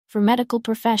For medical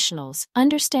professionals,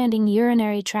 understanding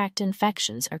urinary tract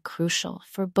infections are crucial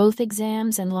for both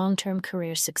exams and long-term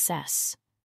career success.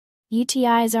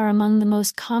 UTIs are among the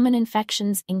most common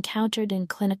infections encountered in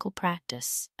clinical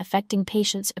practice, affecting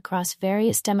patients across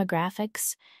various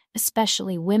demographics,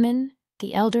 especially women,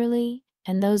 the elderly,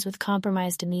 and those with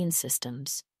compromised immune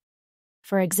systems.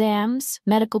 For exams,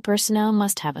 medical personnel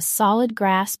must have a solid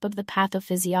grasp of the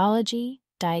pathophysiology,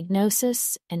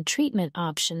 diagnosis, and treatment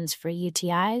options for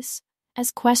UTIs,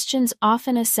 as questions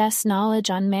often assess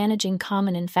knowledge on managing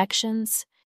common infections,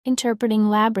 interpreting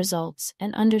lab results,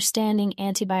 and understanding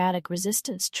antibiotic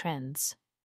resistance trends.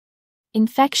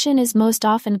 Infection is most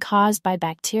often caused by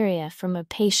bacteria from a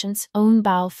patient's own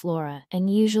bowel flora and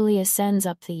usually ascends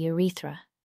up the urethra.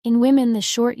 In women, the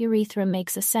short urethra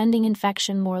makes ascending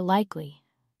infection more likely,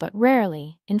 but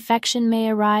rarely, infection may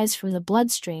arise from the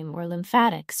bloodstream or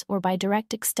lymphatics or by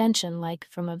direct extension like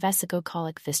from a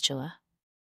vesicocolic fistula.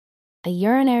 A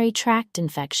urinary tract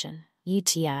infection,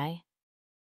 UTI,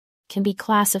 can be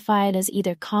classified as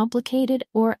either complicated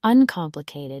or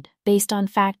uncomplicated based on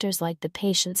factors like the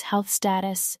patient's health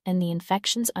status and the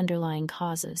infection's underlying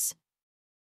causes.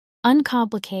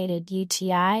 Uncomplicated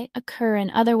UTI occur in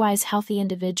otherwise healthy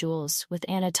individuals with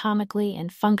anatomically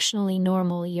and functionally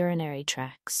normal urinary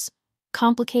tracts.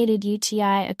 Complicated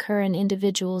UTI occur in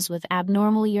individuals with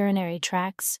abnormal urinary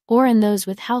tracts or in those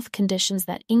with health conditions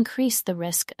that increase the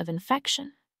risk of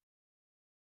infection.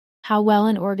 How well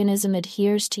an organism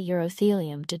adheres to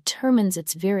urothelium determines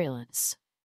its virulence.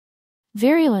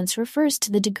 Virulence refers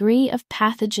to the degree of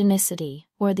pathogenicity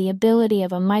or the ability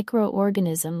of a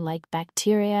microorganism like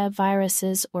bacteria,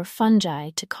 viruses, or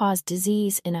fungi to cause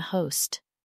disease in a host.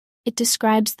 It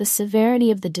describes the severity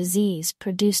of the disease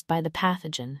produced by the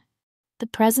pathogen. The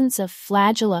presence of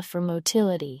flagella for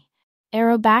motility,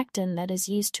 aerobactin that is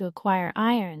used to acquire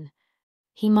iron,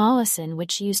 hemolysin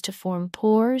which used to form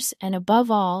pores, and above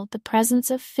all, the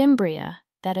presence of fimbria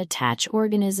that attach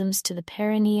organisms to the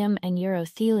perineum and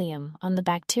urothelium on the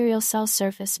bacterial cell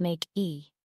surface make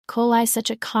E. coli such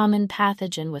a common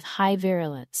pathogen with high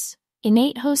virulence.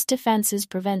 Innate host defenses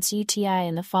prevents UTI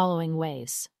in the following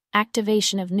ways: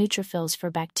 activation of neutrophils for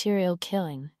bacterial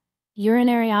killing,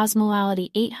 urinary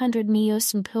osmolality 800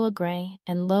 mg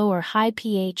and low or high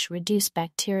pH reduce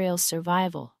bacterial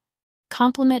survival.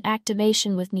 Complement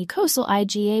activation with mucosal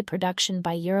IgA production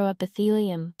by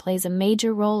uroepithelium plays a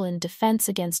major role in defense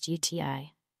against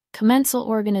UTI. Commensal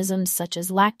organisms such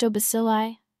as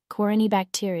lactobacilli,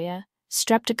 Corynebacteria,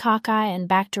 Streptococci, and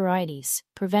Bacteroides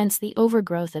prevents the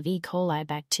overgrowth of E. coli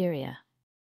bacteria.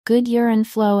 Good urine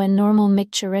flow and normal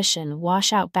micturition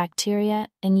wash out bacteria,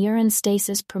 and urine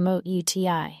stasis promote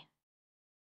UTI.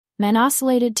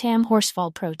 Manosylated TAM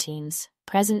horsefall proteins,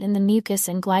 present in the mucus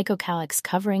and glycocalyx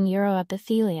covering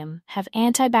uroepithelium, have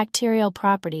antibacterial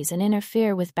properties and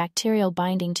interfere with bacterial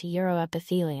binding to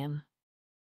uroepithelium.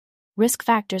 Risk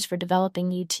factors for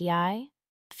developing UTI: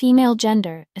 female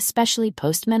gender, especially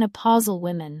postmenopausal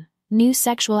women, new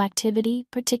sexual activity,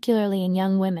 particularly in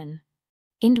young women,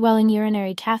 indwelling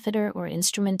urinary catheter or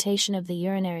instrumentation of the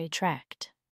urinary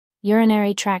tract,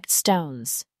 urinary tract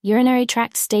stones, urinary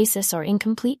tract stasis or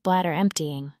incomplete bladder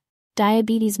emptying,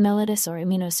 diabetes mellitus or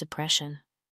immunosuppression.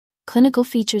 Clinical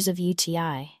features of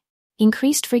UTI: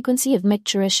 increased frequency of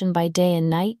micturition by day and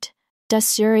night,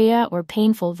 dysuria or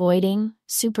painful voiding,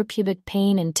 suprapubic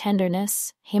pain and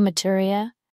tenderness,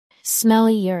 hematuria,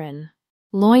 smelly urine,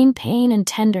 loin pain and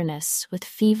tenderness with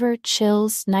fever,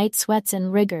 chills, night sweats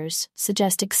and rigors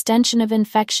suggest extension of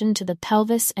infection to the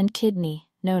pelvis and kidney,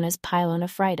 known as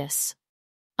pyelonephritis.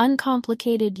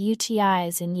 Uncomplicated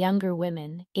UTIs in younger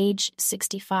women, aged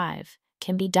 65,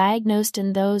 can be diagnosed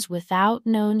in those without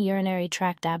known urinary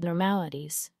tract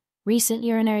abnormalities, recent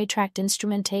urinary tract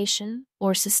instrumentation,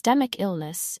 or systemic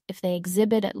illness if they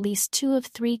exhibit at least 2 of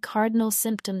 3 cardinal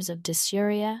symptoms of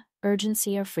dysuria,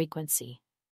 urgency or frequency,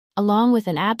 along with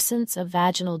an absence of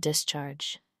vaginal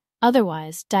discharge.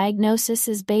 Otherwise, diagnosis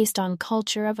is based on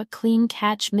culture of a clean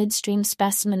catch midstream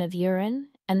specimen of urine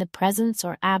and the presence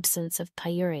or absence of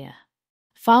pyuria.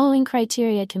 Following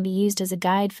criteria can be used as a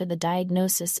guide for the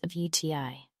diagnosis of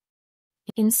UTI.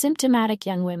 In symptomatic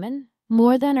young women,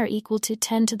 more than or equal to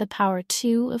 10 to the power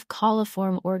 2 of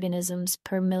coliform organisms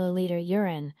per milliliter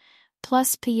urine,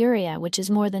 plus pyuria, which is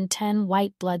more than 10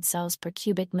 white blood cells per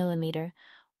cubic millimeter,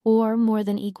 or more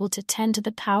than equal to 10 to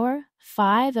the power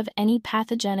 5 of any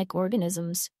pathogenic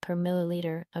organisms per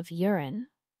milliliter of urine,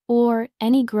 or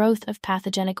any growth of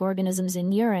pathogenic organisms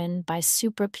in urine by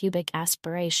suprapubic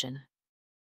aspiration.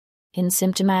 In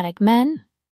symptomatic men,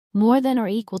 more than or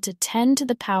equal to 10 to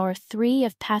the power 3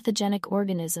 of pathogenic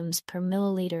organisms per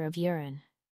milliliter of urine.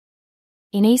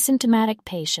 In asymptomatic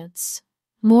patients,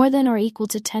 more than or equal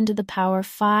to 10 to the power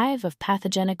 5 of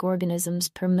pathogenic organisms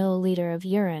per milliliter of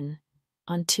urine,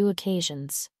 on 2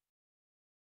 occasions.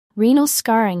 Renal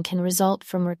scarring can result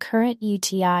from recurrent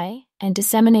UTI, and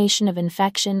dissemination of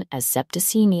infection as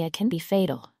septicemia can be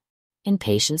fatal. In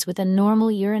patients with a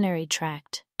normal urinary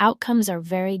tract, outcomes are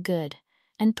very good,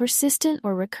 and persistent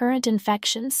or recurrent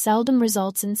infection seldom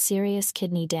results in serious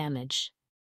kidney damage.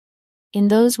 In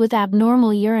those with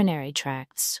abnormal urinary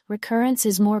tracts, recurrence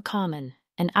is more common,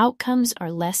 and outcomes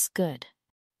are less good.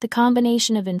 The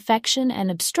combination of infection and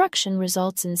obstruction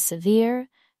results in severe,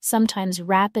 sometimes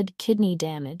rapid kidney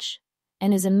damage,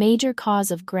 and is a major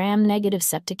cause of gram-negative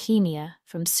septicemia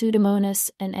from Pseudomonas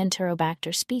and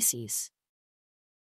Enterobacter species.